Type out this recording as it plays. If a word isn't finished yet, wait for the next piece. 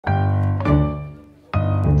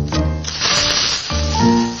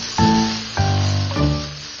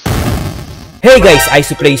Hey guys,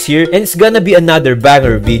 isoPlays here, and it's gonna be another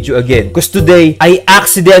banger video again. Cause today, I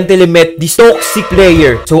accidentally met this toxic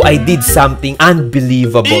player. So I did something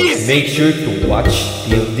unbelievable. Make sure to watch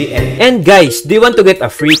till the end. And guys, do you want to get a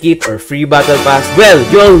free kit or free battle pass? Well,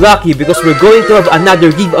 you're lucky because we're going to have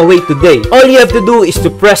another giveaway today. All you have to do is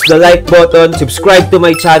to press the like button, subscribe to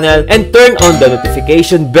my channel, and turn on the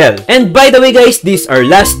notification bell. And by the way guys, this is our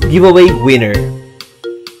last giveaway winner.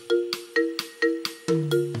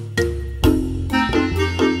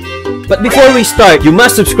 But before we start, you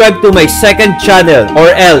must subscribe to my second channel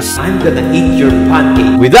or else I'm gonna eat your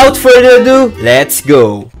pancake. Without further ado, let's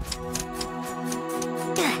go!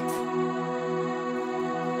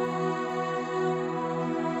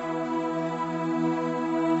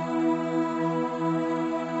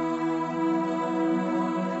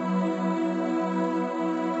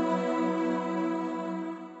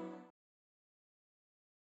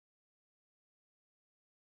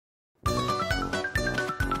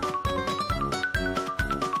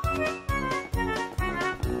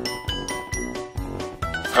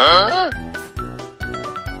 Huh?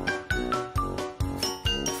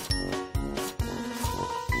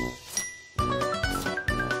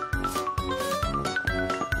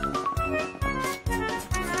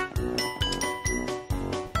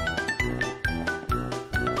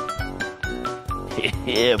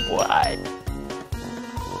 Yeah, boy.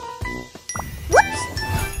 Whoops.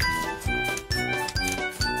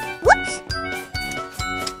 Whoops.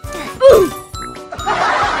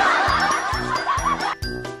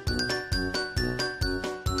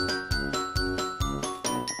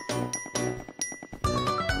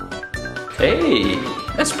 Hey,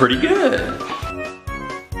 that's pretty good.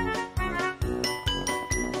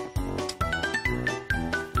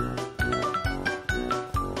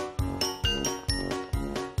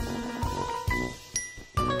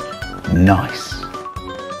 Nice.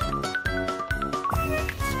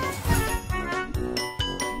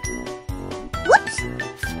 Whoops.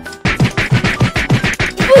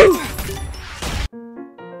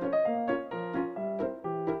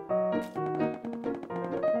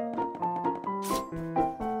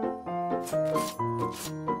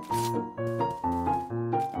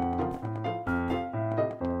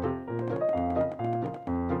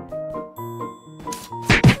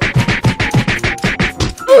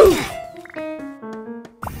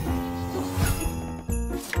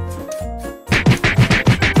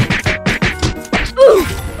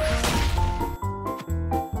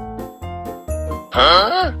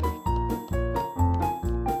 Huh?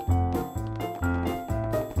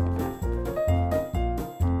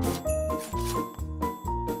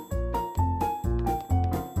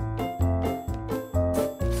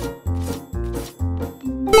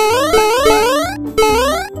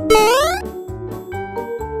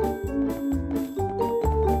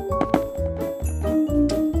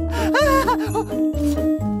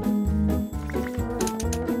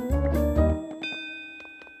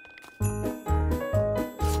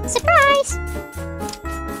 Surprise!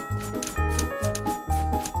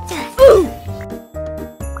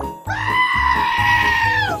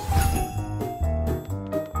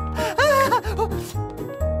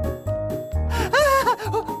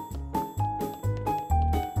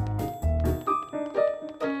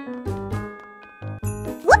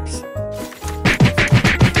 Whoops!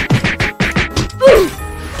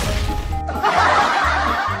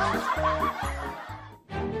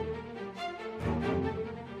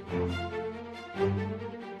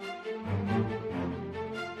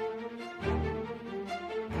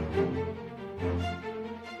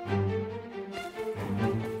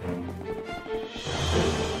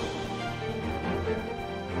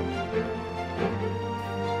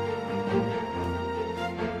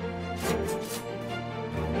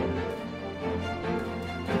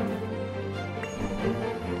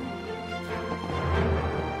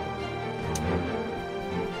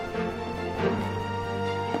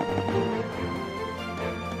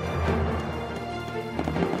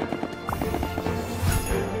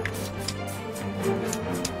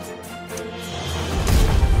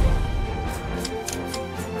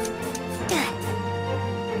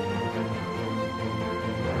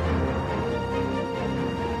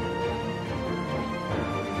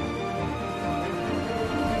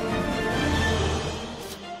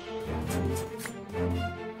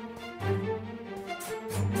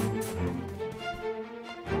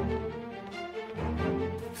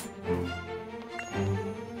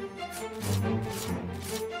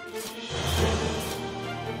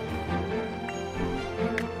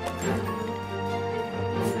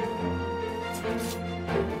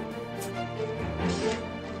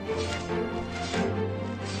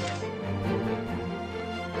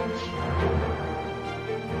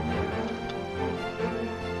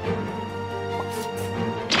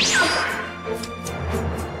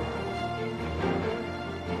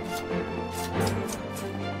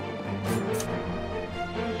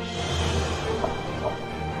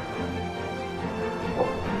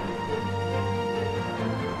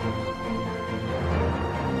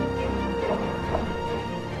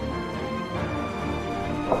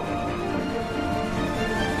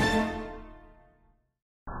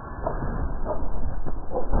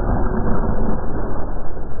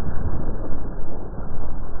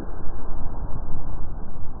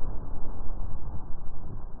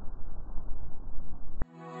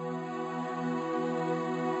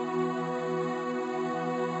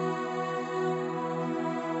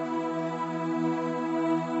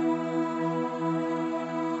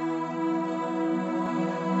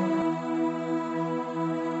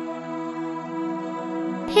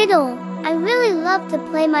 Piddle, I really love to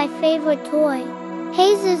play my favorite toy.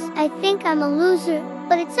 Hazes, I think I'm a loser,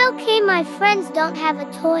 but it's okay, my friends don't have a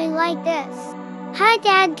toy like this. Hi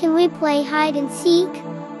Dad, can we play hide and seek?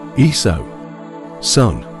 Iso.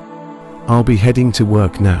 Son. I'll be heading to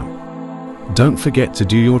work now. Don't forget to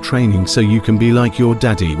do your training so you can be like your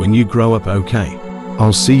daddy when you grow up, okay?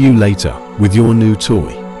 I'll see you later with your new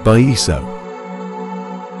toy. Bye Iso.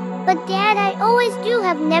 But Dad, I always do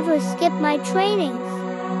have never skipped my trainings.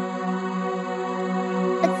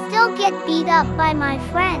 But still get beat up by my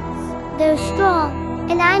friends. They're strong,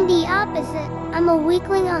 and I'm the opposite. I'm a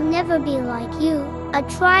weakling, I'll never be like you. A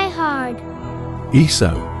try-hard.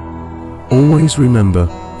 Iso. Always remember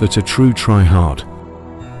that a true try-hard,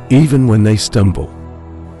 even when they stumble,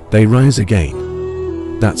 they rise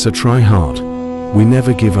again. That's a try-hard. We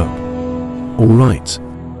never give up. Alright.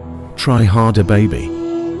 Try harder, baby.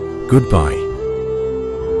 Goodbye.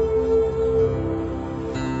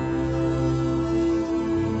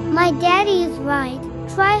 My daddy is right.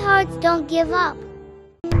 Tryhards don't give up.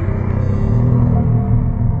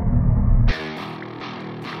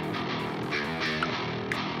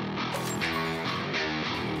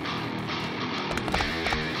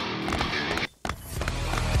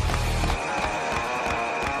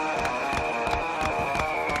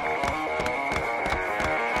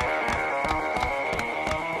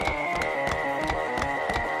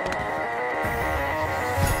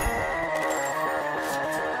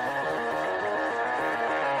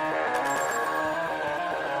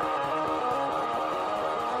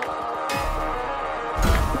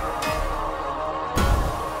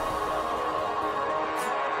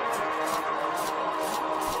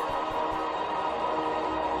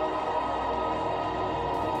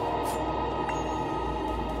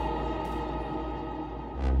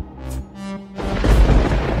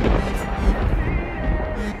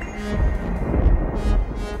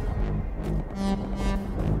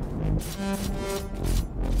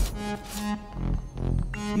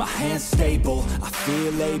 My hands stable, I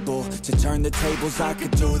feel able to turn the tables, I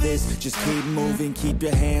could do this. Just keep moving, keep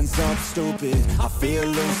your hands up, stupid. I feel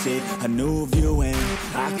lucid, a new view and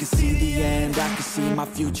I can see the end, I can see my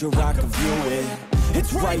future, I can view it.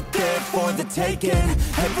 It's right there for the taking.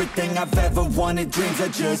 Everything I've ever wanted, dreams are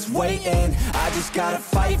just waiting. I just gotta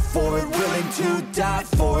fight for it, willing to die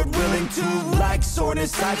for it, willing to like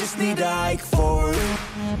soreness, I just need a hike for it.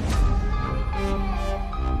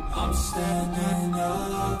 I'm standing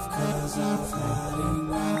up cause I've had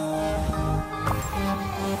enough.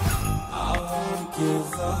 I won't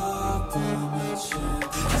give up on the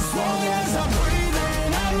chance. As long as I'm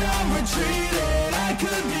breathing, I'm not retreating. I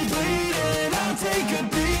could be bleeding, I'll take a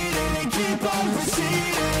beating and keep on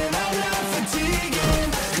proceeding. I'm not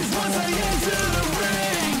fatiguing, cause once I enter the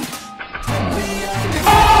ring, the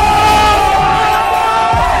undefeated.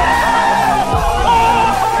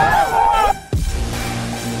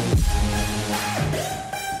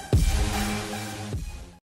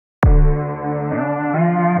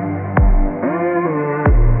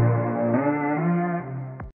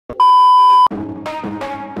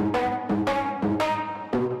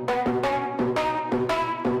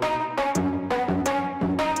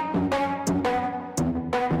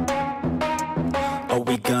 Are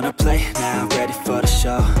we gonna play now? Ready for the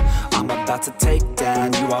show? I'm about to take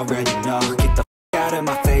down, you already know. Get the f*** out of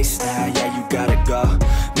my face now, yeah you gotta go.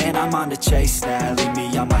 Man, I'm on the chase now, leave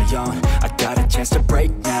me on my own. I got a chance to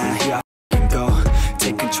break now, here I f***ing go.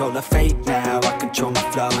 Take control of fate now, I control my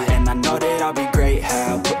flow. And I know that I'll be great,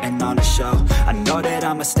 how putting on a show. I know that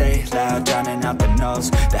I'ma stay loud, drowning out the noise.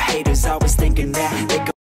 The haters always thinking that they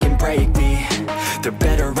could f***ing break me. They're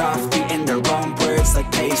better off eating their own words like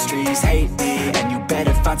pastries. Hate me, and you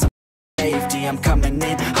better find some safety. I'm coming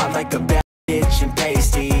in hot like a bad bitch and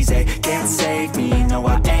pasties. They can't save me, no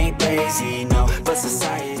I ain't lazy, no. But society